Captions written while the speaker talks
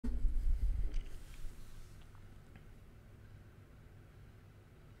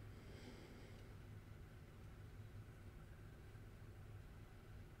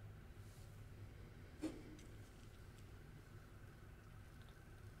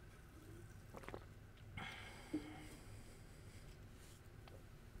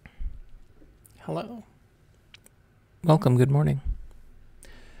Hello. Welcome, good morning.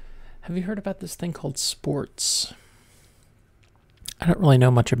 Have you heard about this thing called sports? I don't really know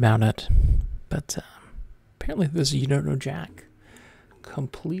much about it, but apparently there's a You Don't Know Jack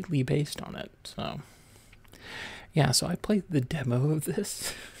completely based on it. So, yeah, so I played the demo of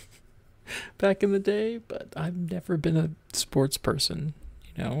this back in the day, but I've never been a sports person.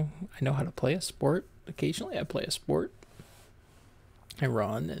 You know, I know how to play a sport. Occasionally I play a sport. I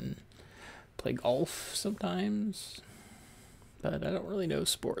run and play golf sometimes, but I don't really know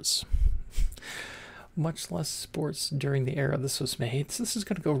sports. Much less sports during the era this was made. So this is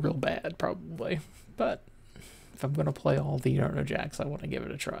going to go real bad, probably. But if I'm going to play all the You Don't Know Jacks, I want to give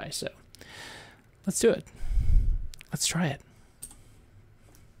it a try. So let's do it. Let's try it.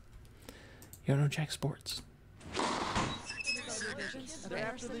 You Don't Know Jack Sports.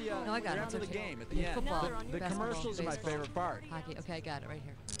 After the, no, I got it. after the game, at the end. Football, The commercials are my favorite part. Hockey. Okay, I got it right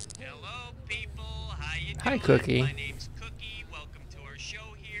here. Hello, people. How you doing? Hi, Cookie. My name's Cookie. Welcome to our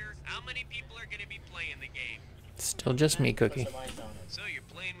show here. How many people are going to be playing the game? Still just me, Cookie. So you're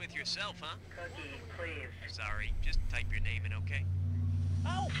playing with yourself, huh? Cookie, please. Sorry, just type your name in, okay?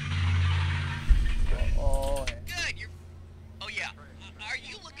 Oh! Good. Oh yeah. Are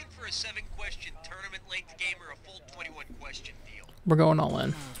you looking for a 7-question tournament length game or a full 21-question deal? We're going all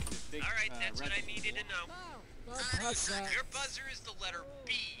in. All right, that's what I needed to know. Your buzzer is the letter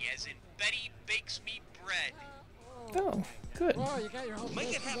B, as in Betty bakes me bread. Oh, good.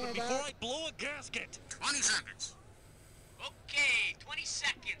 Make it happen before I blow a gasket. 20 seconds. Okay, 20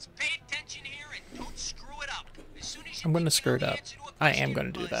 seconds. Pay attention here and don't screw it up. As soon as you I'm going to think screw you it know the up. answer to a I am question, going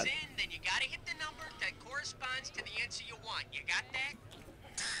to do buzz that. in, then you gotta hit the number that corresponds to the answer you want. You got that?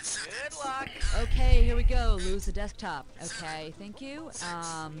 Good luck. Okay, here we go. Lose the desktop. Okay, thank you.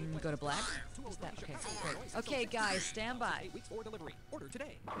 Go to black. What's that? Okay, great. Okay, guys, stand by. Weeks for delivery. Order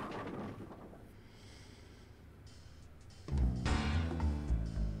today.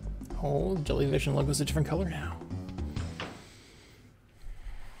 Oh, Jellyvision logo's a different color now.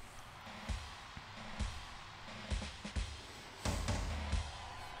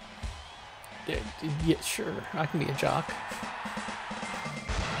 Yeah, sure. I can be a jock.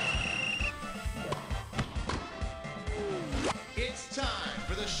 It's time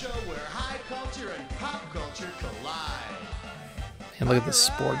for the show where high culture and pop culture collide. And look at the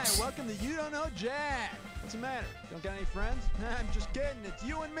sports. Right, welcome to You Don't Know Jack. What's the matter? Don't got any friends? I'm just kidding. It's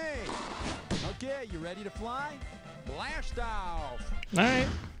you and me. Okay, you ready to fly? Blast off. All right.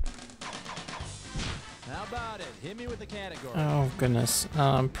 How about it? Hit me with the category. Oh, goodness.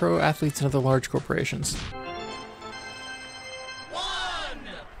 Pro athletes and other large corporations.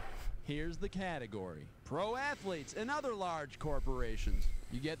 Here's the category. Pro athletes and other large corporations.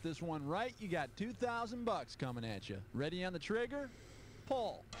 You get this one right, you got 2,000 bucks coming at you. Ready on the trigger?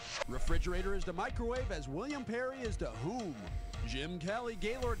 Pull. Refrigerator is to microwave as William Perry is to whom? Jim Kelly,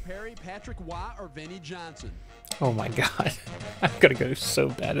 Gaylord Perry, Patrick Waugh, or Vinnie Johnson? Oh my god. I'm gonna go so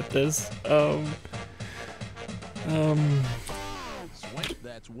bad at this.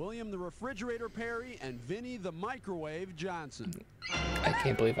 That's William the Refrigerator Perry and Vinnie the Microwave Johnson. I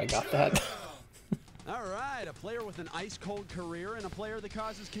can't believe I got that. All right, a player with an ice-cold career and a player that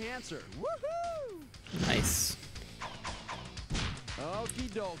causes cancer. Woohoo! Nice.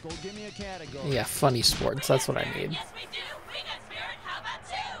 Okie doke, give me a category. Yeah, funny sports. That's what I need. Yes, we do. We got spirit. How about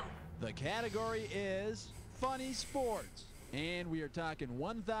two? The category is funny sports. And we are talking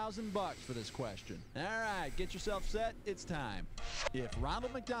 1,000 bucks for this question. All right, get yourself set. It's time. If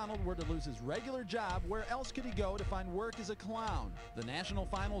Ronald McDonald were to lose his regular job, where else could he go to find work as a clown? The National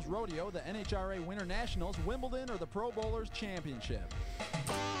Finals Rodeo, the NHRA Winter Nationals, Wimbledon, or the Pro Bowlers Championship?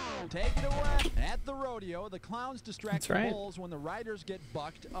 Take it away. At the rodeo, the clowns distract the bulls when the riders get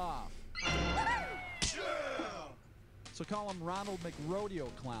bucked off. So call him Ronald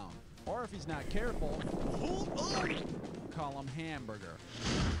McRodeo Clown. Or if he's not careful, call him Hamburger.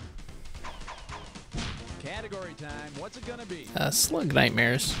 Category time. What's it gonna be? Slug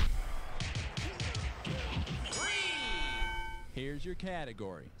nightmares. Here's your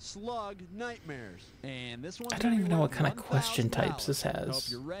category. Slug Nightmares. And this one's I don't even know what kind of $1,000. question types this has. Hope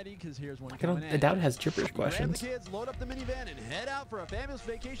you're ready, because here's one I coming I doubt it has gibberish Grab the questions. kids, load up the minivan, and head out for a fabulous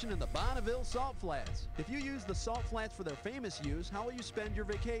vacation in the Bonneville Salt Flats. If you use the Salt Flats for their famous use, how will you spend your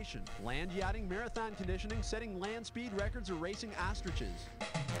vacation? Land yachting, marathon conditioning, setting land speed records, or racing ostriches?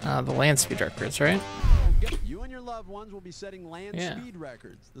 The land speed records, right? You and your loved ones will be setting land Yeah. speed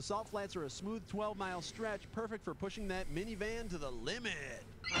records. The Salt Flats are a smooth 12-mile stretch, perfect for pushing that minivan to the limit.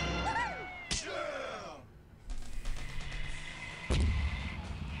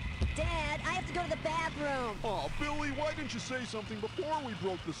 Dad, I have to go to the bathroom. Oh, Billy, why didn't you say something before we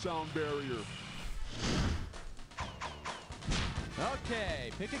broke the sound barrier?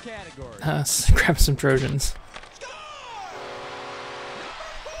 Okay, pick a category. Grab some Trojans.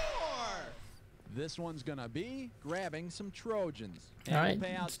 This one's gonna be grabbing some Trojans. And All right, we'll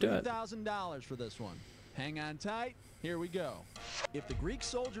pay out let's do it. $3,000 for this one. Hang on tight. Here we go. If the Greek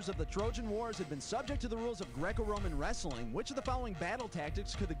soldiers of the Trojan Wars had been subject to the rules of Greco-Roman wrestling, which of the following battle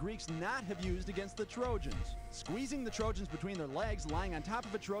tactics could the Greeks not have used against the Trojans? Squeezing the Trojans between their legs, lying on top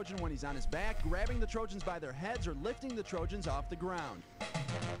of a Trojan when he's on his back, grabbing the Trojans by their heads, or lifting the Trojans off the ground.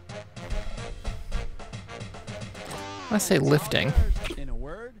 I say lifting. In a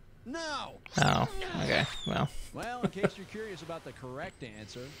word, no. Oh, okay. Well, Well, in case you're curious about the correct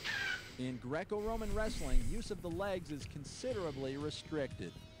answer, in Greco-Roman wrestling, use of the legs is considerably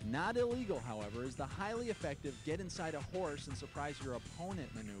restricted. Not illegal, however, is the highly effective get inside a horse and surprise your opponent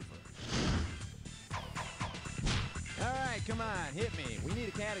maneuver. All right, come on, hit me. We need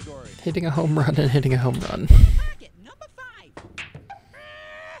a category. hitting a home run and hitting a home run. Target number 5.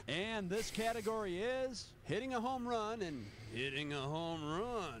 And this category is hitting a home run and hitting a home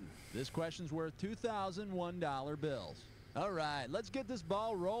run. This question's worth $2,001 bills. All right, let's get this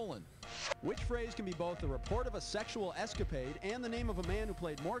ball rolling. Which phrase can be both the report of a sexual escapade and the name of a man who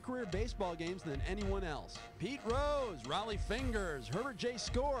played more career baseball games than anyone else? Pete Rose, Raleigh Fingers, Herbert J.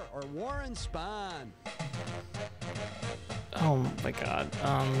 Score, or Warren Spahn? Oh my god.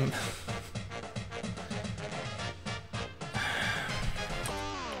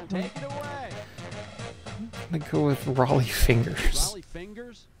 Take it away. I'm gonna go with Raleigh Fingers. Raleigh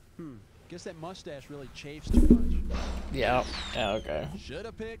Fingers? Guess that mustache really chafes too much. Yeah. Yeah, okay. Should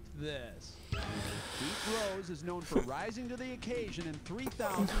have picked this. Pete Rose is known for rising to the occasion in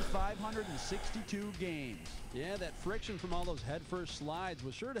 3,562 games. Yeah, that friction from all those headfirst slides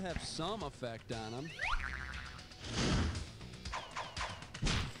was sure to have some effect on him.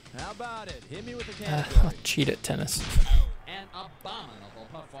 How about it? Hit me with a I'll category. cheat at tennis. An abominable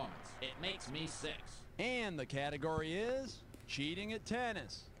performance. It makes me sick. And the category is cheating at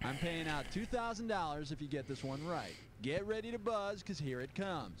tennis. I'm paying out $2,000 if you get this one right. Get ready to buzz, because here it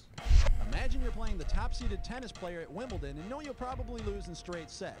comes. Imagine you're playing the top-seeded tennis player at Wimbledon and know you'll probably lose in straight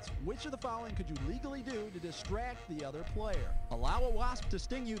sets. Which of the following could you legally do to distract the other player? Allow a wasp to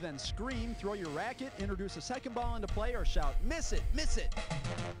sting you, then scream, throw your racket, introduce a second ball into play, or shout, "Miss it, miss it."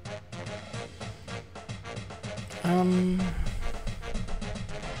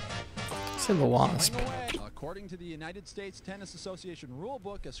 Say the wasp. Swing away. According to the United States Tennis Association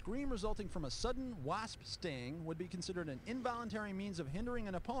rulebook, a scream resulting from a sudden wasp sting would be considered an involuntary means of hindering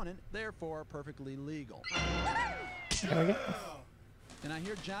an opponent, therefore perfectly legal. There we go. And I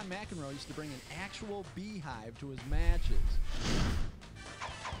hear John McEnroe used to bring an actual beehive to his matches.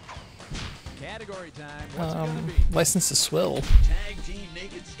 Category time. What's it gonna be? License to swill. Tag team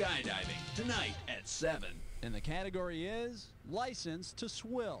naked skydiving tonight at 7. And the category is license to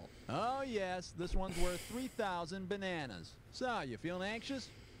swill. Oh yes, this one's worth 3,000 bananas. So, you feeling anxious?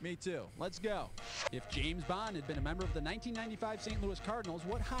 Me too. Let's go. If James Bond had been a member of the 1995 St. Louis Cardinals,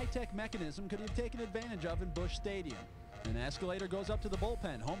 what high-tech mechanism could he have taken advantage of in Busch Stadium? An escalator goes up to the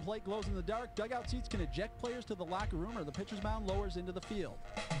bullpen. Home plate glows in the dark. Dugout seats can eject players to the locker room, or the pitcher's mound lowers into the field.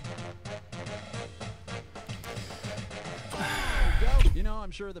 You know,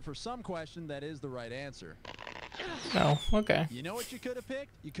 I'm sure that for some question, that is the right answer. Oh, okay. You know what you could have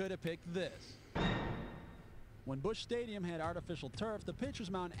picked? You could have picked this. When Busch Stadium had artificial turf, the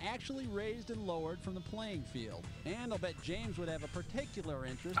pitcher's mound actually raised and lowered from the playing field. And I'll bet James would have a particular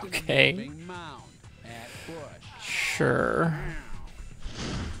interest in a moving mound at Busch. Sure.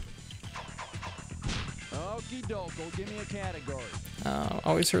 Okie doke, give me a category.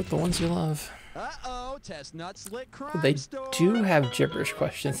 Always hurt the ones you love. Uh-oh, Test Nut Slick Crime They Store. do have gibberish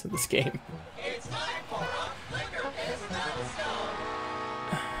questions in this game. It's time for a Flicker Business Stone.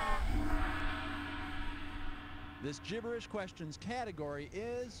 This gibberish questions category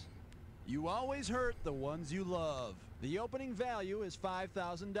is you always hurt the ones you love. The opening value is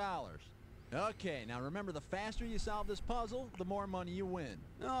 $5,000. Okay, now remember, the faster you solve this puzzle, the more money you win.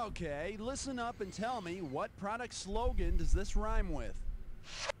 Okay, listen up and tell me, what product slogan does this rhyme with?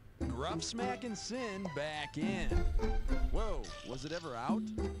 Gruff Smack and Sin back in. Whoa, was it ever out?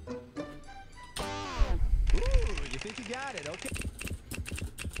 Ooh, you think you got it, okay.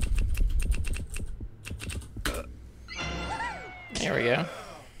 There we go.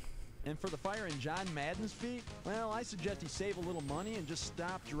 And for the fire in John Madden's feet, well, I suggest he save a little money and just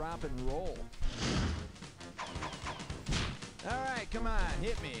stop, drop, and roll. All right, come on,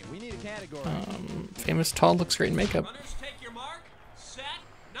 hit me. We need a category. Famous tall looks great in makeup. Runners, take your mark. Set.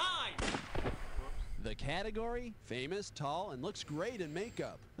 9. The category, famous, tall, and looks great in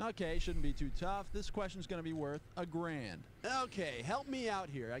makeup. Okay, shouldn't be too tough. This question's gonna be worth $1,000. Okay, help me out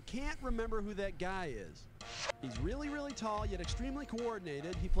here. I can't remember who that guy is. He's really, really tall, yet extremely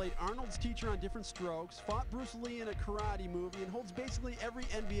coordinated. He played Arnold's teacher on Different Strokes, fought Bruce Lee in a karate movie, and holds basically every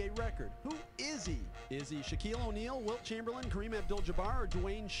NBA record. Who is he? Is he Shaquille O'Neal, Wilt Chamberlain, Kareem Abdul-Jabbar, or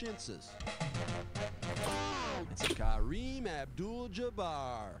Dwayne Shinsis? It's Kareem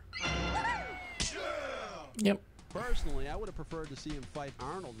Abdul-Jabbar. Yep. Personally, I would have preferred to see him fight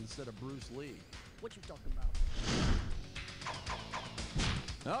Arnold instead of Bruce Lee. What you talking about?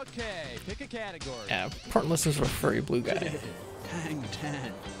 Okay, pick a category. Yeah, important lessons for a furry blue guy. Hang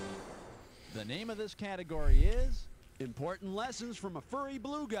 10. The name of this category is Important Lessons from a Furry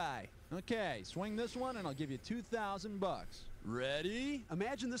Blue Guy. Okay, swing this one and I'll give you $2,000. Ready?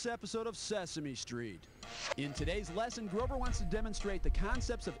 Imagine this episode of Sesame Street. In today's lesson, Grover wants to demonstrate the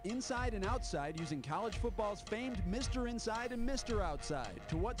concepts of inside and outside using college football's famed Mr. Inside and Mr. Outside.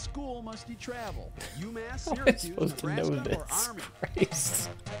 To what school must he travel? UMass, How am I Syracuse, supposed to know Nebraska, or this? Army? Christ.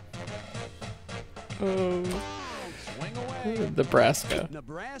 Oh, Swing away. Nebraska.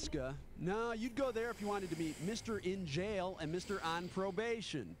 Nebraska? No, you'd go there if you wanted to meet Mr. In Jail and Mr. On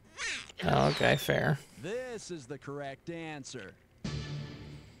Probation. Oh, okay, fair. This is the correct answer.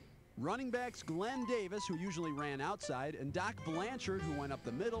 Running backs Glenn Davis, who usually ran outside, and Doc Blanchard, who went up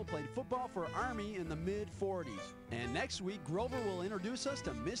the middle, played football for Army in the mid-40s. And next week, Grover will introduce us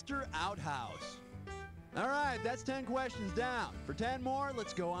to Mr. Outhouse. All right, that's 10 questions down. For 10 more,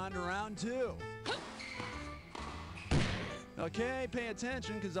 let's go on to round 2. Okay, pay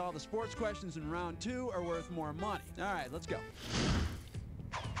attention because all the sports questions in round 2 are worth more money. All right, let's go.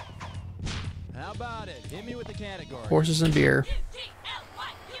 How about it? Hit me with the category. Horses and beer.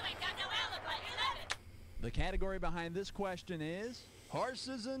 The category behind this question is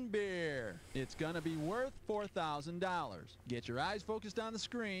horses and beer. It's gonna be worth $4,000. Get your eyes focused on the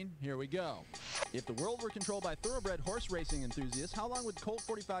screen. Here we go. If the world were controlled by thoroughbred horse racing enthusiasts, how long would Colt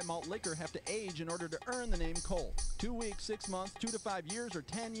 45 malt liquor have to age in order to earn the name Colt? 2 weeks, 6 months, 2 to 5 years, or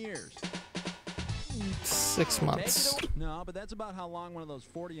 10 years? 6 months. No, but that's about how long one of those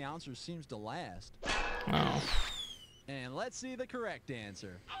 40 ounces seems to last. Oh. And let's see the correct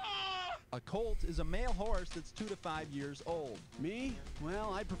answer. A colt is a male horse that's 2 to 5 years old. Me?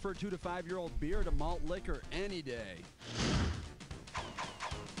 Well, I prefer 2 to 5-year-old beer to malt liquor any day.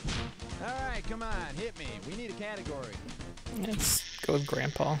 All right, come on, hit me. We need a category. Let's go with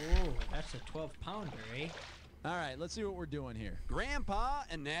Grandpa. Oh, that's a 12-pounder, eh? All right, let's see what we're doing here. Grandpa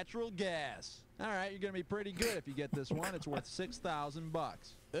and natural gas. All right, you're going to be pretty good if you get this one. It's worth $6,000.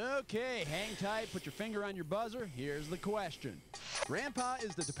 Okay, hang tight, put your finger on your buzzer. Here's the question. Grandpa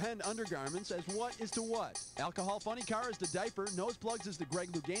is the Depend undergarments as what is to what? Alcohol funny car is the diaper, nose plugs is the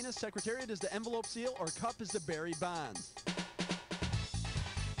Greg Louganis, secretariat is the envelope seal, or cup is the Barry Bonds?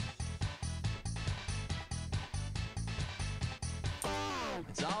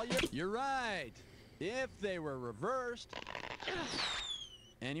 It's all you're right. If they were reversed.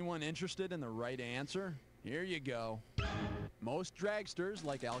 Anyone interested in the right answer? Here you go. Most dragsters,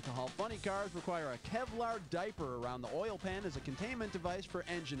 like alcohol funny cars, require a Kevlar diaper around the oil pan as a containment device for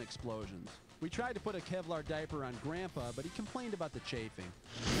engine explosions. We tried to put a Kevlar diaper on Grandpa, but he complained about the chafing.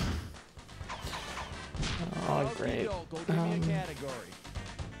 Oh, great. Go give me a category.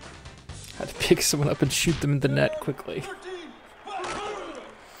 Had to pick someone up and shoot them in the net quickly.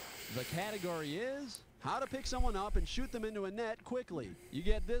 The category is how to pick someone up and shoot them into a net quickly. You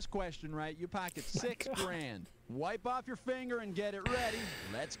get this question right, you pocket $6,000. Wipe off your finger and get it ready.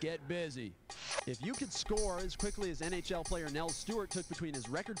 Let's get busy. If you could score as quickly as NHL player Nell Stewart took between his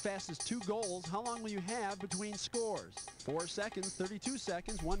record fastest 2 goals, how long will you have between scores? 4 seconds, 32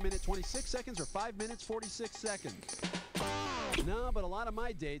 seconds, 1 minute, 26 seconds, or 5 minutes, 46 seconds? No, but a lot of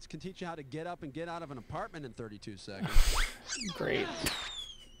my dates can teach you how to get up and get out of an apartment in 32 seconds. Great.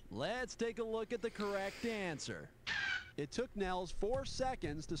 Let's take a look at the correct answer. It took Nels 4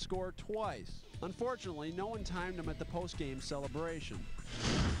 seconds to score twice. Unfortunately, no one timed him at the post-game celebration.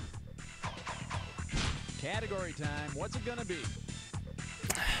 Category time. What's it gonna be?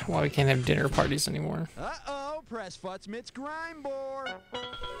 Why we can't have dinner parties anymore. Uh-oh, press Futz Mitts Grindbore.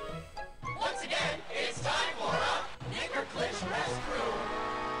 Once again, it's time for a Nickerclish Rescue.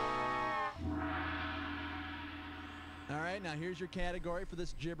 All right, now here's your category for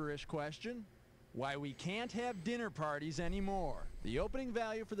this gibberish question. Why we can't have dinner parties anymore. The opening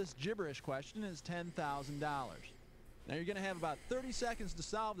value for this gibberish question is $10,000. Now you're gonna have about 30 seconds to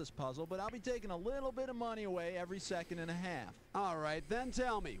solve this puzzle, but I'll be taking a little bit of money away every second and a half. All right, then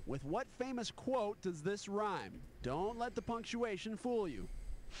tell me, with what famous quote does this rhyme? Don't let the punctuation fool you.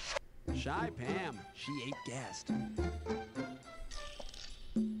 Shy Pam, she ate guest.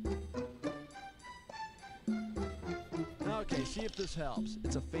 Okay, see if this helps.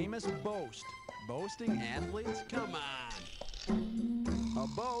 It's a famous boast. Boasting athletes? Come on. A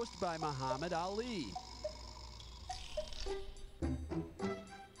boast by Muhammad Ali.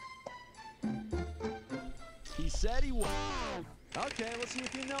 He said he would. Okay, let's see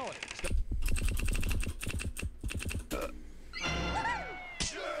if you know it.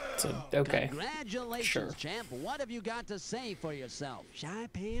 Okay. Congratulations, Sure. champ. What have you got to say for yourself? Shy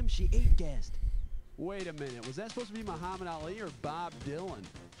Pam, she ate guest. Wait a minute. Was that supposed to be Muhammad Ali or Bob Dylan?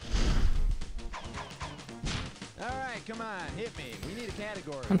 All right, come on, hit me. We need a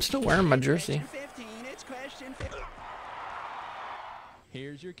category. I'm still wearing my jersey. 15, it's question 15.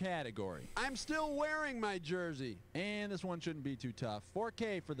 Here's your category. I'm still wearing my jersey. And this one shouldn't be too tough.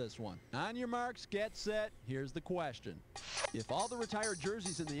 4K for this one. On your marks, get set. Here's the question. If all the retired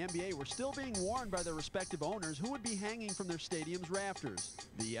jerseys in the NBA were still being worn by their respective owners, who would be hanging from their stadium's rafters?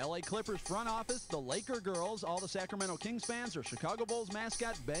 The LA Clippers front office, the Laker girls, all the Sacramento Kings fans, or Chicago Bulls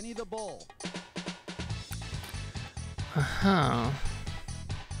mascot Benny the Bull? Uh-huh.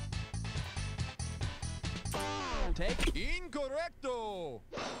 Take incorrecto.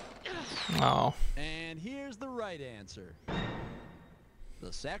 Oh. And here's the right answer.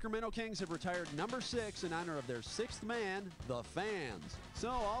 The Sacramento Kings have retired number 6 in honor of their 6th man, the fans. So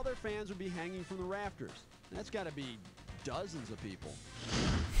all their fans would be hanging from the rafters. That's got to be dozens of people.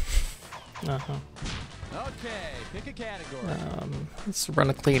 Uh-huh. Okay, pick a category. Let's run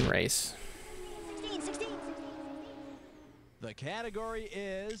a clean race. 16. The category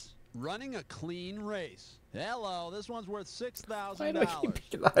is running a clean race. Hello, this one's worth $6,000. Why do I keep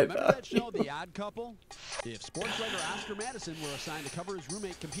picking that Remember that up? show, The Odd Couple? If sports writer Oscar Madison were assigned to cover his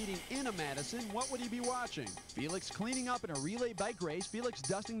roommate competing in a Madison, what would he be watching? Felix cleaning up in a relay bike race, Felix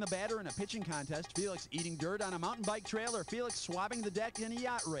dusting the batter in a pitching contest, Felix eating dirt on a mountain bike trail, or Felix swabbing the deck in a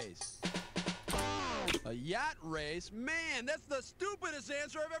yacht race? A yacht race? Man, that's the stupidest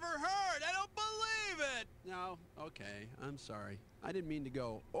answer I've ever heard. I don't believe it. No, okay, I'm sorry. I didn't mean to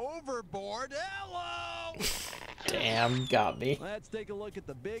go overboard. Hello! Damn, got me. Let's take a look at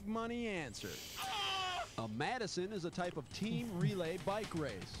the big money answer. A Madison is a type of team relay bike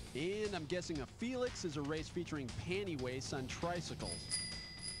race. And I'm guessing a Felix is a race featuring panty waists on tricycles.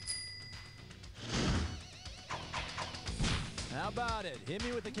 How about it? Hit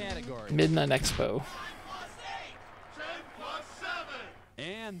me with the category. Midnight Expo.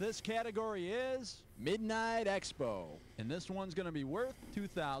 And this category is Midnight Expo. And this one's going to be worth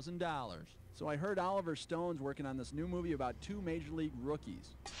 $2,000. So I heard Oliver Stone's working on this new movie about 2 major league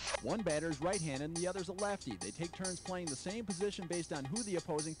rookies. One batter's right-handed and the other's a lefty. They take turns playing the same position based on who the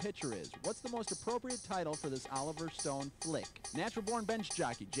opposing pitcher is. What's the most appropriate title for this Oliver Stone flick? Natural-born bench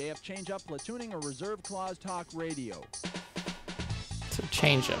jockey, JF change-up, platooning, or reserve clause talk radio? It's a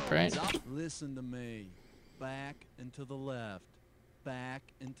change-up, right? Listen to me. Back and to the left. Back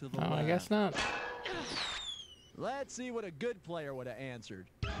and to the left. Oh, I guess not. Let's see what a good player would have answered.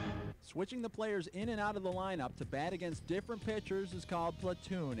 Switching the players in and out of the lineup to bat against different pitchers is called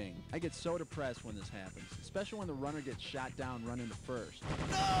platooning. I get so depressed when this happens, especially when the runner gets shot down running to first.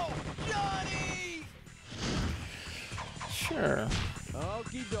 No! Johnny! Sure.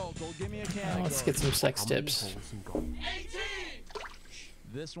 Okie doke, give me a category. Let's get some sex tips. 18.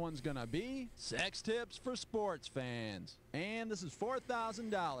 This one's gonna be sex tips for sports fans. And this is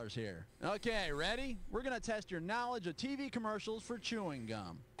 $4,000 here. Okay, ready? We're gonna test your knowledge of TV commercials for chewing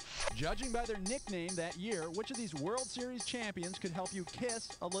gum. Judging by their nickname that year, which of these World Series champions could help you kiss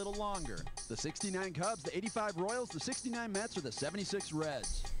a little longer? The 69 Cubs, the 85 Royals, the 69 Mets, or the 76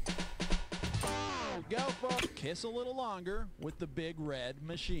 Reds? Go for kiss a little longer with the Big Red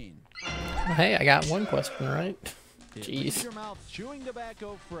Machine. Well, hey, I got one question right. It leaves Jeez. your mouth chewing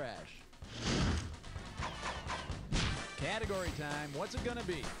tobacco fresh. Category time. What's it gonna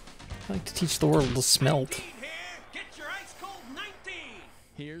be? I like to teach the world to smelt. Here, get your ice cold 19.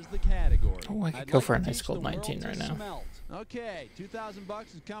 Here's the category. Oh, I could I'd go like for to an ice teach cold the world 19 to right now. smelt. Okay,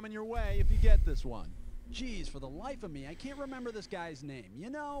 $2,000 is coming your way if you get this one. Geez, for the life of me, I can't remember this guy's name. You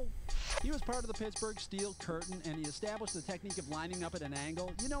know, he was part of the Pittsburgh Steel Curtain, and he established the technique of lining up at an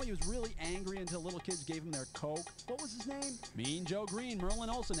angle. You know, he was really angry until little kids gave him their Coke. What was his name? Mean Joe Green, Merlin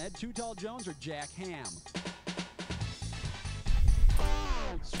Olsen, Ed Too Tall Jones, or Jack Ham?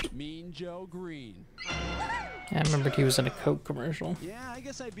 Mean Joe Green. I remembered he was in a Coke commercial. Yeah, I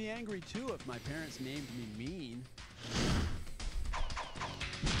guess I'd be angry too if my parents named me Mean.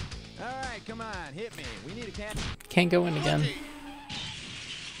 All right, come on, hit me. We need a cat. Can't go in again.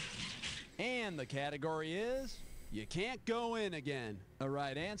 And the category is You can't go in again. A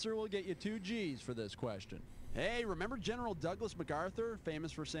right answer will get you 2 G's for this question. Hey, remember General Douglas MacArthur,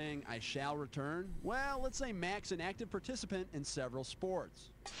 famous for saying, "I shall return"? Well, let's say Mac's an active participant in several sports.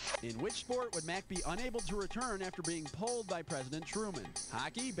 In which sport would Mac be unable to return after being pulled by President Truman?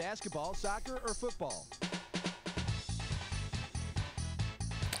 Hockey, basketball, soccer, or football?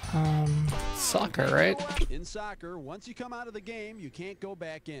 Soccer, right? In soccer, once you come out of the game, you can't go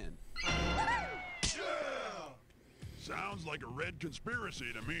back in. Sounds like a red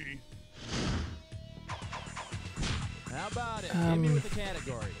conspiracy to me. How about it? Hit me with the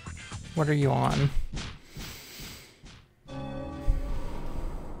category. What are you on?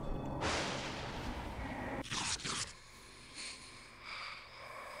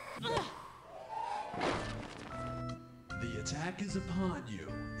 The attack is upon you.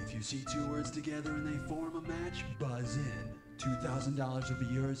 If you see 2 words together and they form a match, buzz in. $2,000 will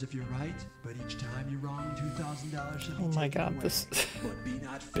be yours if you're right, but each time you're wrong, $2,000 should be Oh my taken god, away. this But be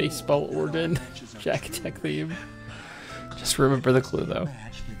not fooled, baseball not all Orden matches are Jack created Attack theme. equal. Just remember the clue though.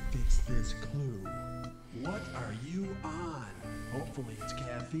 Match that fits this clue. What are you on? Hopefully it's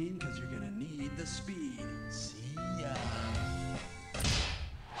caffeine, because you're gonna need the speed. See ya.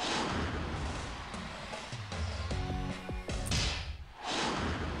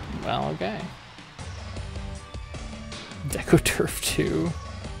 Well, okay. DecoTurf 2.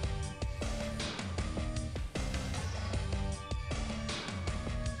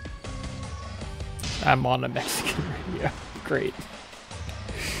 I'm on a Mexican radio. Great.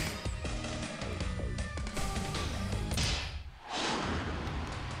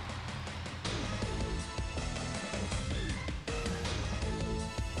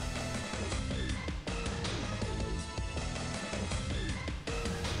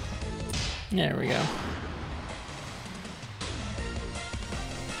 There we go.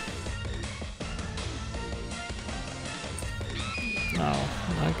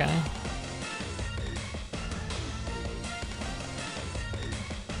 Oh, okay.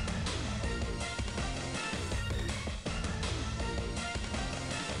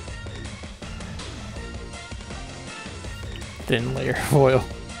 Thin layer of oil.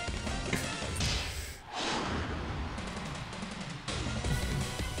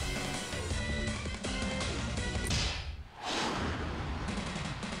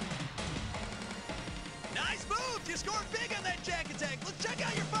 Nice move! You scored big on that Jack Attack. Let's check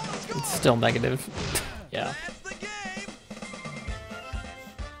out your final score. It's still negative. Yeah. That's the game.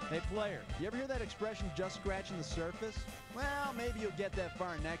 Hey, player, you ever hear that expression, "just scratching the surface"? Well, maybe you'll get that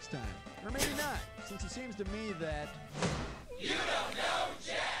far next time. Or maybe not, since it seems to me that... You don't know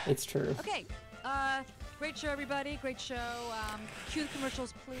Jack! It's true. Okay, great show, everybody. Great show. Cue the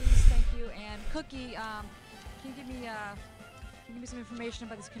commercials, please. Thank you. And Cookie, can you give me some information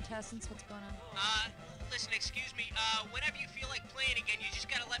about these contestants? What's going on? Listen, excuse me, whenever you feel like playing again, you just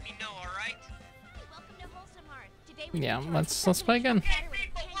gotta let me know, alright? Hey, welcome to Wholesome Heart. Today Yeah, let's play again. Okay,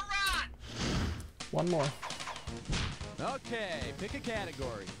 people, we're on! One more. Okay, pick a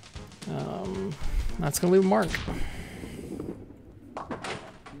category. That's gonna leave a mark.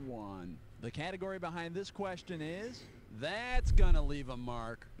 1. The category behind this question is... That's gonna leave a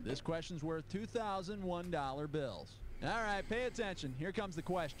mark. This question's worth $2,001 bills. Alright, pay attention. Here comes the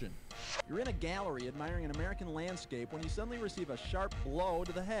question. You're in a gallery admiring an American landscape when you suddenly receive a sharp blow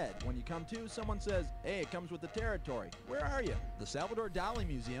to the head. When you come to, someone says, "Hey, it comes with the territory." Where are you? The Salvador Dali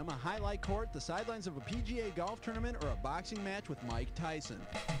Museum, a highlight court, the sidelines of a PGA golf tournament, or a boxing match with Mike Tyson?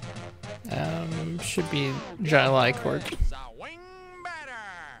 Should be Jai Court. Swing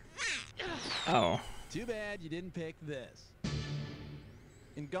better! Oh. Too bad you didn't pick this.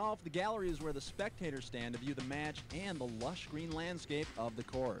 In golf, the gallery is where the spectators stand to view the match and the lush green landscape of the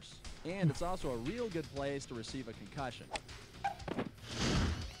course. And it's also a real good place to receive a concussion.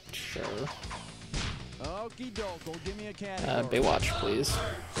 Sure. Okie doke, give me a category. Baywatch, please.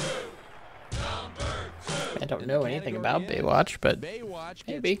 I don't know anything about Baywatch, but Baywatch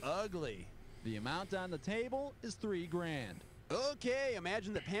maybe. gets ugly. The amount on the table is $3 grand. Okay,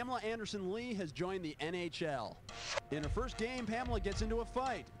 imagine that Pamela Anderson Lee has joined the NHL. In her first game, Pamela gets into a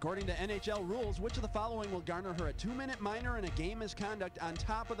fight. According to NHL rules, which of the following will garner her a 2-minute minor and a game misconduct on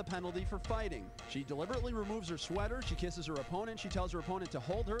top of the penalty for fighting? She deliberately removes her sweater, she kisses her opponent, she tells her opponent to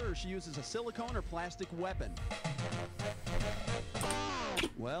hold her, or she uses a silicone or plastic weapon.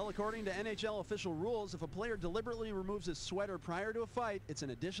 Well, according to NHL official rules, if a player deliberately removes his sweater prior to a fight, it's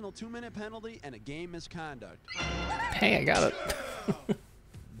an additional 2-minute penalty and a game misconduct. Hey, I got it.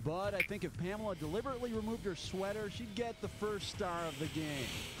 But I think if Pamela deliberately removed her sweater, she'd get the first star of the game.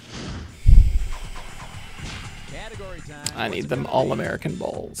 Category time. I need them All-American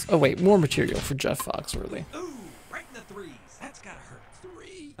balls. Oh wait, more material for Jeff Foxworthy.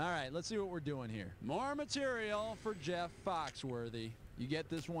 3. All right, let's see what we're doing here. More material for Jeff Foxworthy. You get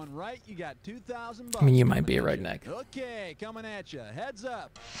this one right, you got $2,000. I mean, you might be a redneck. Okay, coming at you. Heads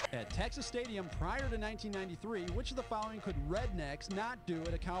up. At Texas Stadium prior to 1993, which of the following could rednecks not do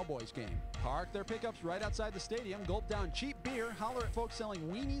at a Cowboys game? Park their pickups right outside the stadium, gulp down cheap beer, holler at folks selling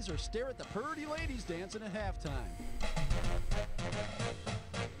weenies, or stare at the purty ladies dancing at halftime.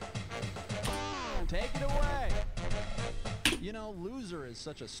 Take it away. You know, loser is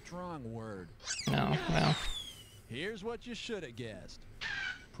such a strong word. No, well. Here's what you should have guessed.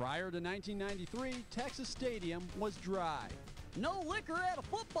 Prior to 1993, Texas Stadium was dry. No liquor at a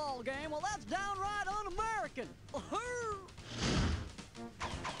football game? Well, that's downright un-American.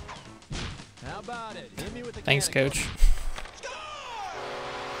 How about it? Hit me with the Thanks, Coach.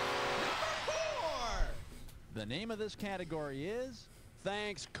 The name of this category is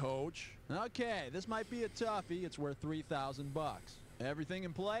Thanks, Coach. Okay, this might be a toughie. It's worth $3,000. Everything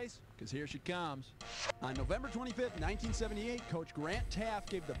in place? Because here she comes. On November 25th, 1978, Coach Grant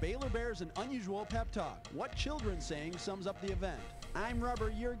Taft gave the Baylor Bears an unusual pep talk. What children's saying sums up the event? I'm rubber,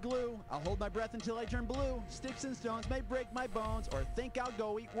 you're glue. I'll hold my breath until I turn blue. Sticks and stones may break my bones, or think I'll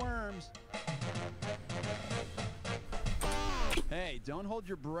go eat worms. Hey, don't hold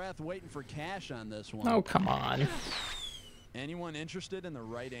your breath waiting for cash on this one. Oh, come on. Anyone interested in the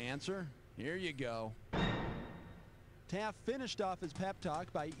right answer? Here you go. Taft finished off his pep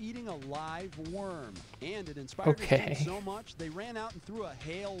talk by eating a live worm, and it inspired the team so much they ran out and threw a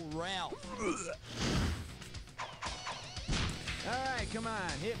Hail Ralph. All right, come on,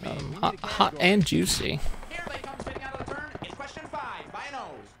 hit me. Hot and juicy. Here they come spinning out of the turn. It's question 5 by a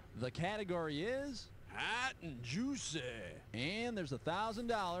nose. The category is hot and juicy, and there's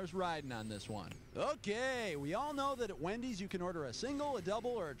 $1,000 riding on this one. Okay, we all know that at Wendy's you can order a single, a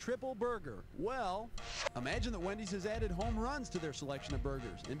double, or a triple burger. Well, imagine that Wendy's has added home runs to their selection of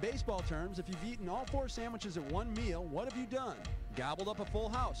burgers. In baseball terms, if you've eaten all 4 sandwiches at one meal, what have you done? Gobbled up a full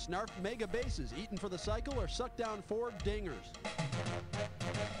house, snarfed mega bases, eaten for the cycle, or sucked down 4 dingers?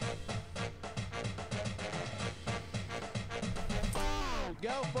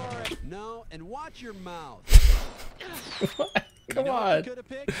 Go for it. No, and watch your mouth. What? Come you know on. What you could have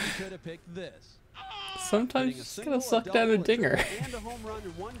picked? You could have picked this. Sometimes you just gotta suck down a dinger.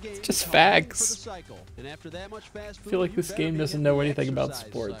 It's just facts. And after that much fast food, I feel like this game doesn't know anything about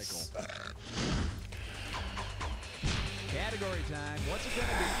sports. Category time. What's it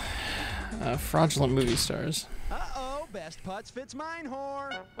gonna be? Fraudulent movie stars. Uh-oh, best putts fits mine,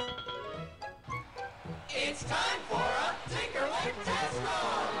 whore. It's time for a Tinkerlick Test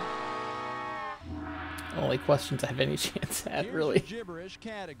Run! Only questions I have any chance at, Here's really. Your gibberish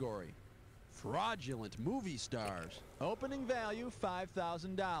category. Fraudulent movie stars. Opening value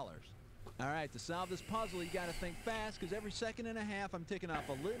 $5,000. All right, to solve this puzzle, you gotta think fast, because every second and a half I'm ticking off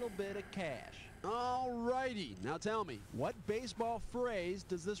a little bit of cash. All righty, now tell me, what baseball phrase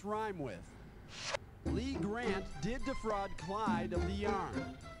does this rhyme with? Lee Grant did defraud Clyde of the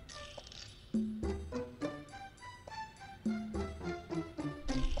yarn.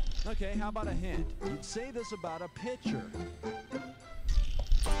 Okay, how about a hint? You'd say this about a pitcher.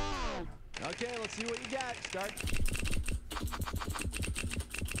 Okay, let's see what you got. Start.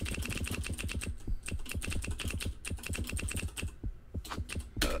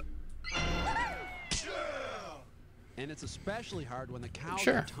 And it's especially hard when the cows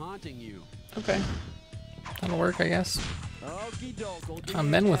are taunting you. Okay. That'll work, I guess. Okie doke.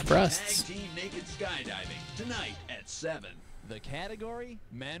 Men with breasts. Tag team naked skydiving tonight at 7. The category,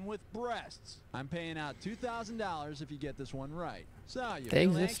 men with breasts. I'm paying out $2,000 if you get this one right. So, you They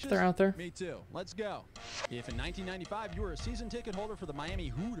feel exist, anxious? they're out there. Me too. Let's go. If in 1995 you were a season ticket holder for the Miami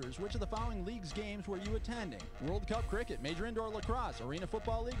Hooters, which of the following league's games were you attending? World Cup Cricket, Major Indoor Lacrosse, Arena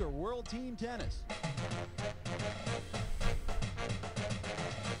Football League, or World Team Tennis?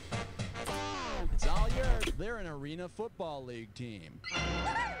 It's all yours. They're an Arena Football League team.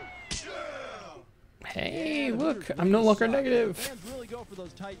 Hey, look, I'm no longer negative. Fans really go for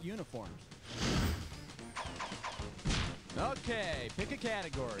those tight uniforms. Okay, pick a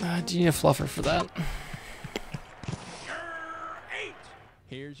category. Do you need a fluffer for that?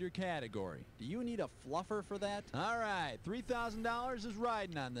 Here's your category. Do you need a fluffer for that? All right, $3,000 is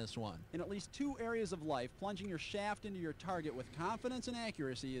riding on this one. In at least 2 areas of life, plunging your shaft into your target with confidence and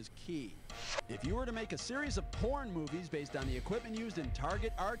accuracy is key. If you were to make a series of porn movies based on the equipment used in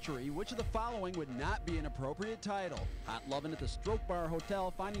target archery, which of the following would not be an appropriate title? Hot Lovin' at the Stroke Bar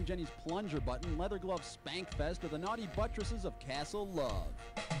Hotel, Finding Jenny's Plunger Button, Leather Glove Spank Fest, or the Naughty Buttresses of Castle Love?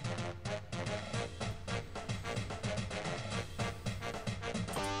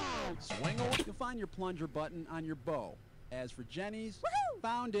 Swing away. You'll find your plunger button on your bow. As for Jenny's,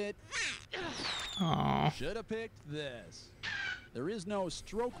 found it. Aww. Should have picked this. There is no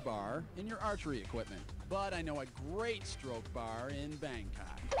stroke bar in your archery equipment, but I know a great stroke bar in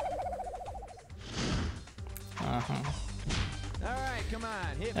Bangkok. Uh-huh. All right, come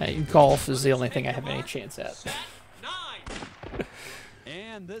on, hit me. Golf is the only thing I have any chance at.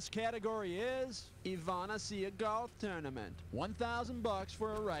 And this category is Ivana see a golf tournament. $1,000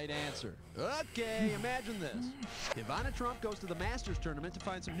 for a right answer. Okay, imagine this. Ivana Trump goes to the Masters tournament to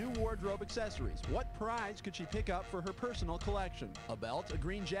find some new wardrobe accessories. What prize could she pick up for her personal collection? A belt, a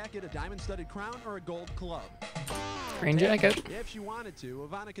green jacket, a diamond-studded crown, or a gold club? Green jacket. If she wanted to,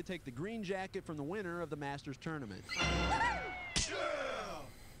 Ivana could take the green jacket from the winner of the Masters tournament.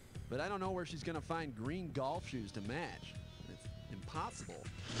 But I don't know where she's going to find green golf shoes to match. Impossible.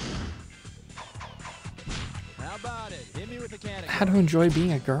 How about it? Hit me with a category. How to enjoy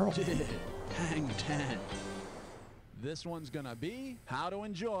being a girl. Hang 10. This one's gonna be how to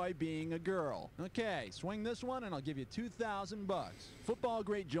enjoy being a girl. Okay, swing this one and I'll give you $2,000. Football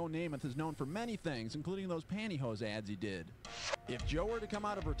great Joe Namath is known for many things, including those pantyhose ads he did. If Joe were to come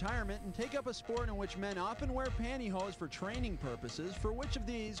out of retirement and take up a sport in which men often wear pantyhose for training purposes, for which of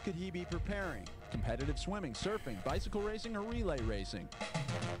these could he be preparing? Competitive swimming, surfing, bicycle racing, or relay racing?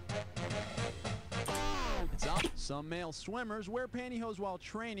 It's up. Some male swimmers wear pantyhose while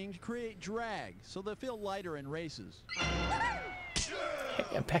training to create drag, so they feel lighter in races.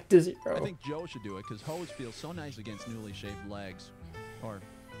 Hey, I'm back to 0. I think Joe should do it because hose feels so nice against newly shaved legs. Or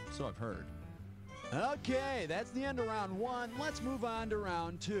so I've heard. Okay, that's the end of round 1. Let's move on to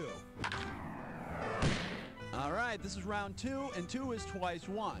round 2. All right, this is round 2, and 2 is twice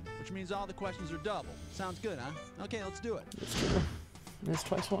 1, which means all the questions are double. Sounds good, huh? Okay, let's do it. That's true. It's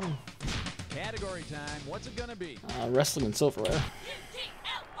twice 1. Category time. What's it gonna be? Wrestling and silverware.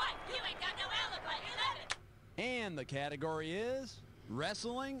 And the category is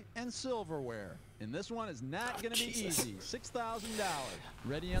wrestling and silverware. And this one is not gonna be easy. $6,000.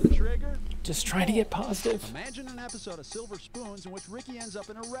 Ready on the trigger? Just trying to get positive. Imagine an episode of Silver Spoons in which Ricky ends up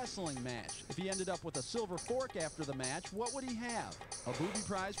in a wrestling match. If he ended up with a silver fork after the match, what would he have? A booby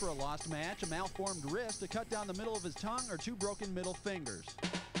prize for a lost match, a malformed wrist, a cut down the middle of his tongue, or 2 broken middle fingers?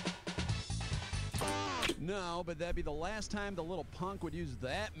 No, but that'd be the last time the little punk would use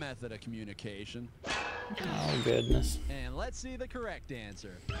that method of communication. Oh, goodness. And let's see the correct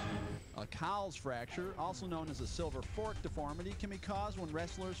answer. A Cowles fracture, also known as a silver fork deformity, can be caused when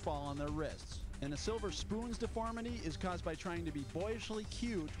wrestlers fall on their wrists. And a silver spoons deformity is caused by trying to be boyishly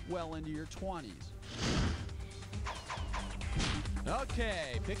cute well into your 20s.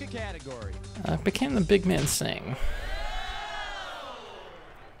 Okay, pick a category. Can the big man sing?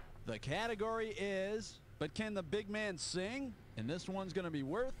 The category is, but can the big man sing? And this one's going to be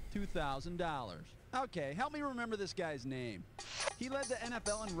worth $2,000. Okay, help me remember this guy's name. He led the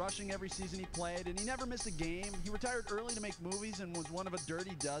NFL in rushing every season he played, and he never missed a game. He retired early to make movies and was one of a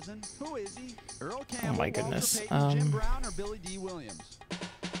dirty dozen. Who is he? Earl Campbell, Oh my goodness. Walter Payton, Jim Brown, or Billy D. Williams?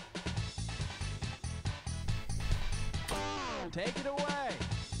 Take it away.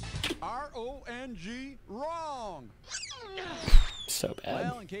 R-O-N-G, wrong. So bad.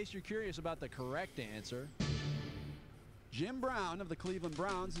 Well, in case you're curious about the correct answer, Jim Brown of the Cleveland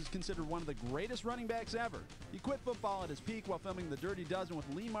Browns is considered one of the greatest running backs ever. He quit football at his peak while filming The Dirty Dozen with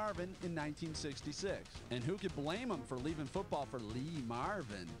Lee Marvin in 1966. And who could blame him for leaving football for Lee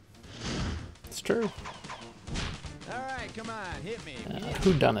Marvin? It's true. All right, come on, hit me.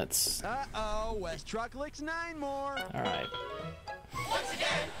 Whodunits. Uh-oh, West Truck licks 9 more. All right. Once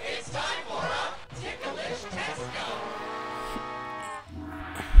again, it's time for a Ticklish Test Go.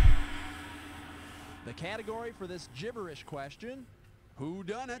 The category for this gibberish question,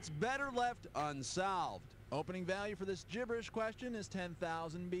 whodunits better left unsolved. Opening value for this gibberish question is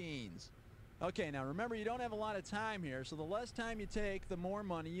 10,000 beans. Okay, now remember you don't have a lot of time here, so the less time you take, the more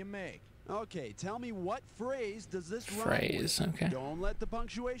money you make. Okay, tell me what phrase does this rhyme with? Okay. Don't let the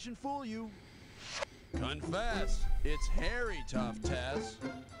punctuation fool you. Confess, it's hairy tough, Tess.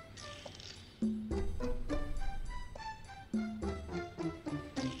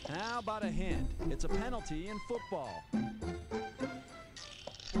 How about a hint? It's a penalty in football.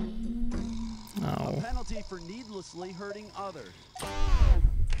 Oh. A penalty for needlessly hurting others.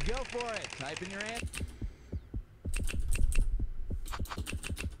 Go for it. Type in your answer.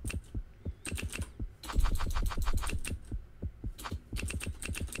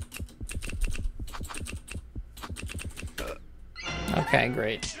 Okay,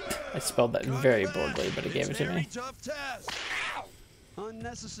 great. I spelled that very boldly, but it gave it to me. Tough test.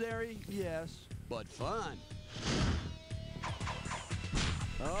 Unnecessary, yes, but fun.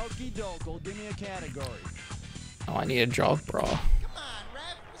 Okie doke, give me a category. Oh, I need a jog bra. Come on,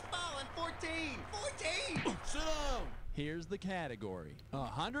 ref. It's falling. 14. 14. Sit down. Here's the category.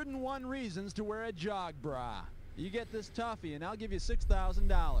 101 reasons to wear a jog bra. You get this toughie and I'll give you $6,000.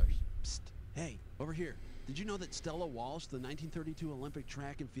 Psst. Hey, over here. Did you know that Stella Walsh, the 1932 Olympic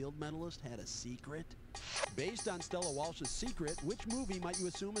track and field medalist, had a secret? Based on Stella Walsh's secret, which movie might you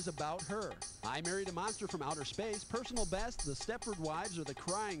assume is about her? I Married a Monster from Outer Space, Personal Best, The Stepford Wives, or The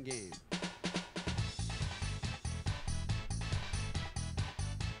Crying Game?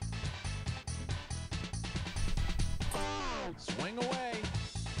 Swing away.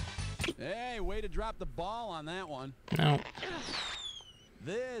 Hey, way to drop the ball on that one. No.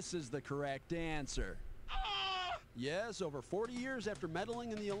 This is the correct answer. Yes, over 40 years after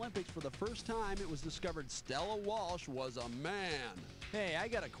medaling in the Olympics for the first time, it was discovered Stella Walsh was a man. Hey, I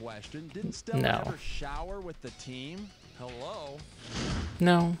got a question. Didn't Stella ever shower with the team? Hello?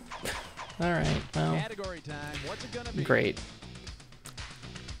 No. All right, well. Category time. What's it gonna be? Great.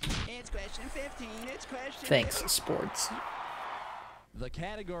 It's question 15. It's question Thanks, 15. sports. The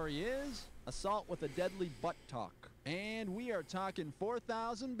category is assault with a deadly butt talk. And we are talking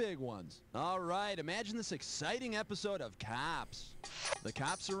 4,000 big ones. All right, imagine this exciting episode of Cops. The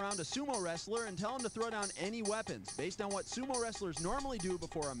cops surround a sumo wrestler and tell him to throw down any weapons. Based on what sumo wrestlers normally do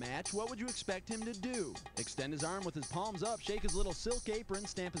before a match, what would you expect him to do? Extend his arm with his palms up, shake his little silk apron,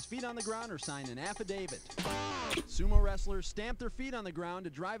 stamp his feet on the ground, or sign an affidavit? Sumo wrestlers stamp their feet on the ground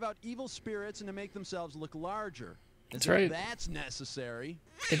to drive out evil spirits and to make themselves look larger. That's right. That's necessary.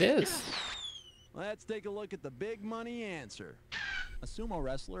 It is. Let's take a look at the big money answer. A sumo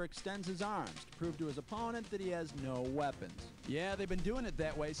wrestler extends his arms to prove to his opponent that he has no weapons. Yeah, they've been doing it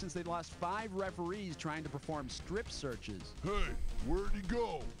that way since they lost 5 referees trying to perform strip searches. Hey, where'd he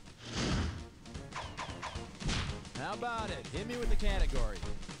go? How about it? Hit me with the category.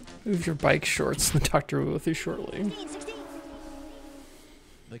 Move your bike shorts. The doctor will be with you shortly. 16.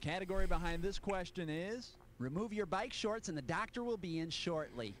 The category behind this question is... Remove your bike shorts and the doctor will be in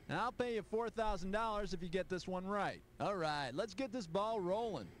shortly. I'll pay you $4,000 if you get this one right. All right, let's get this ball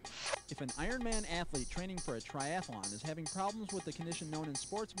rolling. If an Ironman athlete training for a triathlon is having problems with the condition known in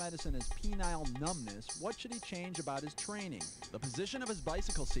sports medicine as penile numbness, what should he change about his training? The position of his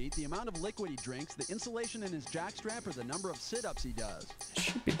bicycle seat, the amount of liquid he drinks, the insulation in his jockstrap, or the number of sit-ups he does? It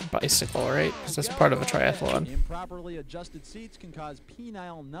should be the bicycle, right? Because that's part of a triathlon. Improperly adjusted seats can cause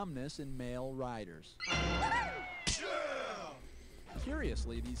penile numbness in male riders.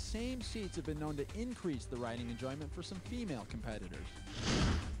 Curiously, these same seats have been known to increase the riding enjoyment for some female competitors.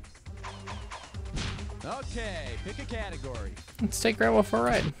 Okay, pick a category. Let's take Grandma for a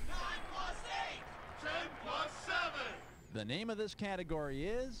ride. 9 plus 8. 10 plus 7. The name of this category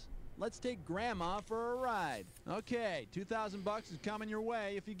is Let's Take Grandma for a Ride. Okay, $2,000 is coming your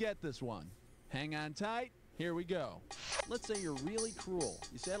way if you get this one. Hang on tight. Here we go. Let's say you're really cruel.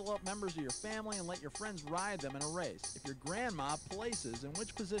 You saddle up members of your family and let your friends ride them in a race. If your grandma places, in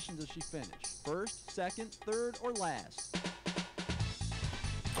which position does she finish? First, second, third, or last?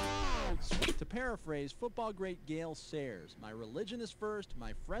 To paraphrase football great Gale Sayers, my religion is first,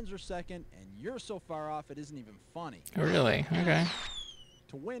 my friends are second, and you're so far off it isn't even funny. Really? Okay.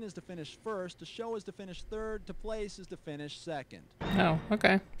 To win is to finish first, to show is to finish third, to place is to finish second. Oh,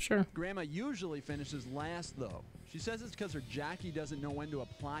 okay, sure. Grandma usually finishes last, though. She says it's because her jockey doesn't know when to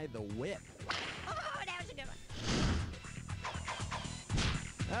apply the whip. Oh, that was a good one.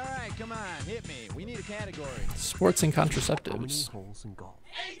 All right, come on, hit me. We need a category. Sports and How many contraceptives. holes in golf?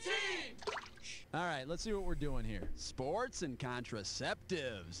 18. All right, let's see what we're doing here. Sports and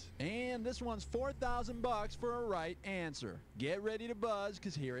contraceptives. And this one's $4,000 for a right answer. Get ready to buzz,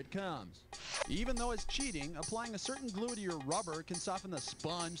 because here it comes. Even though it's cheating, applying a certain glue to your rubber can soften the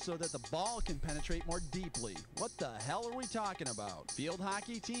sponge so that the ball can penetrate more deeply. What the hell are we talking about? Field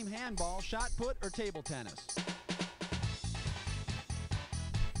hockey, team handball, shot put, or table tennis?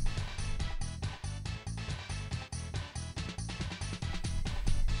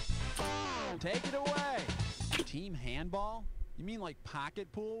 Take it away. Team handball? You mean like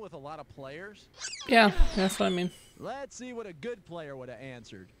pocket pool with a lot of players? Yeah, that's what I mean. Let's see what a good player would have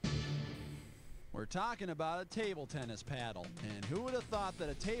answered. We're talking about a table tennis paddle. And who would have thought that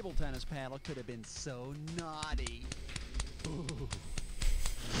a table tennis paddle could have been so naughty? Ooh.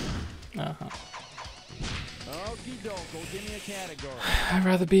 Uh-huh. Okie doke, give me a category. I'd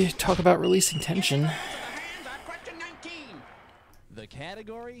rather talk about releasing tension. The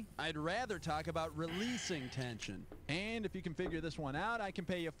category? I'd rather talk about releasing tension. And if you can figure this one out, I can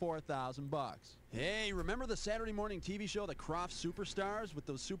pay you $4,000. Hey, remember the Saturday morning TV show The Croft Superstars with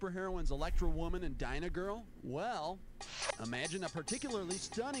those superheroines Electra Woman and Dyna Girl? Well, imagine a particularly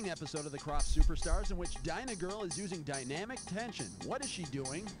stunning episode of The Croft Superstars in which Dyna Girl is using dynamic tension. What is she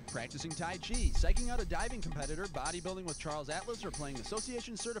doing? Practicing Tai Chi, psyching out a diving competitor, bodybuilding with Charles Atlas, or playing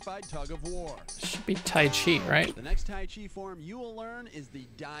Association Certified Tug of War. Should be Tai Chi, right? The next Tai Chi form you will learn is the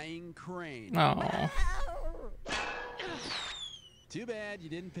Dying Crane. Oh. Too bad you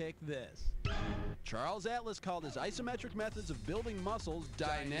didn't pick this. Charles Atlas called his isometric methods of building muscles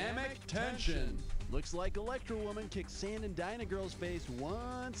dynamic tension. Looks like Electra Woman kicked sand in Dyna Girl's face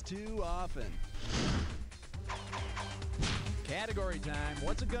once too often. Category time.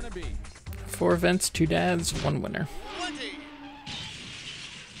 What's it gonna be? 4 events, 2 dads, 1 winner. 20.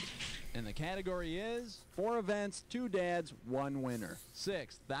 And the category is 4 events, 2 dads, 1 winner.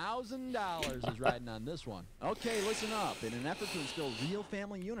 $6,000 is riding on this one. Okay, listen up. In an effort to instill real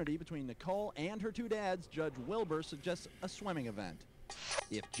family unity between Nicole and her 2 dads, Judge Wilbur suggests a swimming event.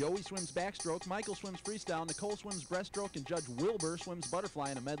 If Joey swims backstroke, Michael swims freestyle, Nicole swims breaststroke, and Judge Wilbur swims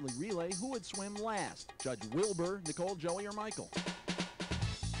butterfly in a medley relay, who would swim last? Judge Wilbur, Nicole, Joey, or Michael?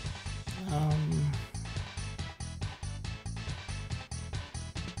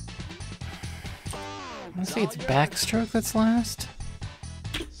 I want to say it's backstroke that's last.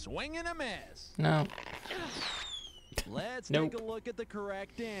 Swing and a miss. No. Let's Nope. take a look at the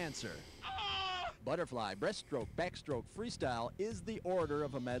correct answer. Butterfly, breaststroke, backstroke, freestyle is the order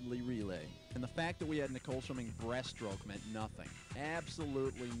of a medley relay. And the fact that we had Nicole swimming breaststroke meant nothing.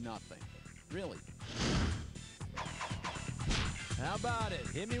 Absolutely nothing. Really. How about it?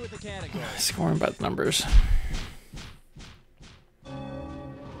 Hit me with the category. Scoring by the numbers.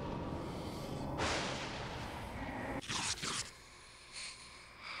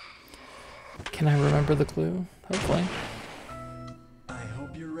 Can I remember the clue? Hopefully. I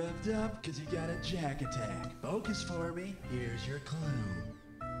hope you're revved up because you got a jack attack. Focus for me. Here's your clue.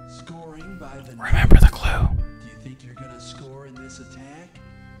 Scoring by the Remember the clue. Do you think you're gonna score in this attack?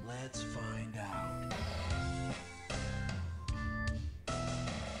 Let's find out.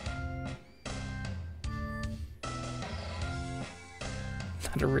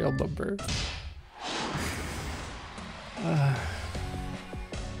 Not a real number.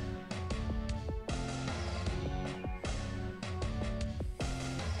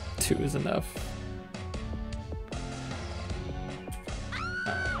 2 is enough.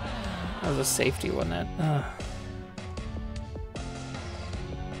 That was a safety, wasn't it?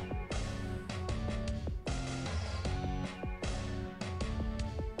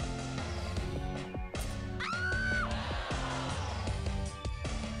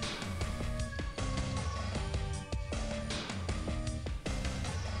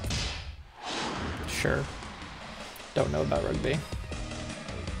 Sure. Don't know about rugby.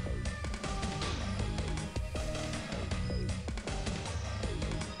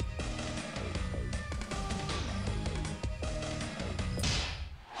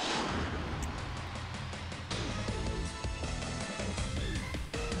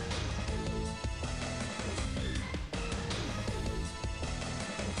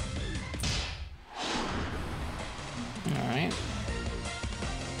 Alright.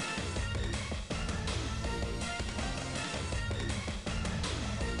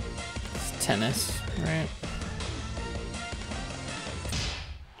 It's tennis, right?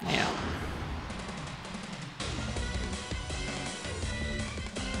 Yeah.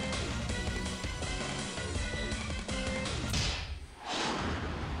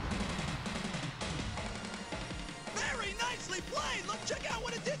 Very nicely played. Look, check out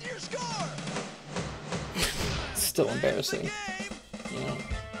what it did to your score. Still embarrassing. Yeah.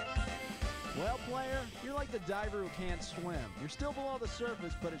 Well, player, you're like the diver who can't swim. You're still below the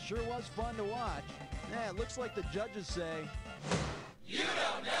surface, but it sure was fun to watch. Yeah, it looks like the judges say, You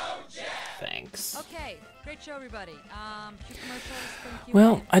don't know Jack. Thanks. Okay, great show, everybody. Cue commercials. Thank you.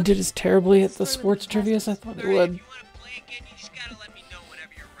 Well, I did as terribly at the sports trivia as I thought I would.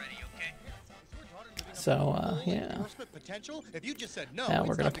 So, yeah. Now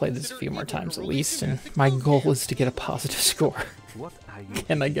we're going to play this a few more times at least, and my goal is to get a positive score.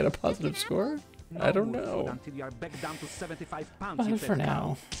 Can I get a positive score? I don't know. But for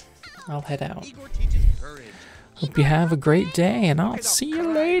now, I'll head out. Hope you have a great day, and I'll see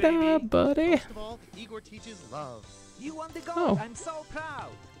you later, buddy. First of all, Igor teaches love. You won the gold. Oh. I'm so proud.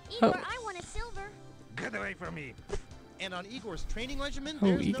 Igor, I want a silver. Get away from me. And on Igor's training regimen, Oh,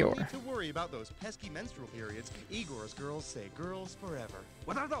 there's Igor. no need to worry about those pesky menstrual periods. Igor's girls say girls forever.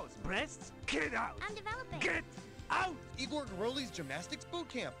 What are those, breasts? Get it out. I'm developing. Get out! Igor Garoli's gymnastics boot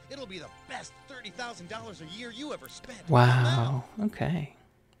camp. It'll be the best $30,000 a year you ever spent. Wow. Okay.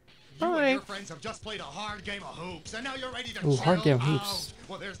 You All and right. your friends have just played a hard game of hoops, and now you're ready to Ooh, chill hard game of out. hoops.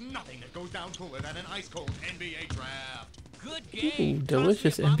 Well, there's nothing that goes down cooler than an ice-cold NBA draft. Good Ooh, game.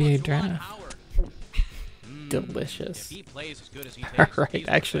 delicious NBA draft. Delicious. If he plays as good as he All right.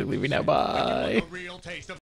 Actually, leaving now. Bye. A real taste of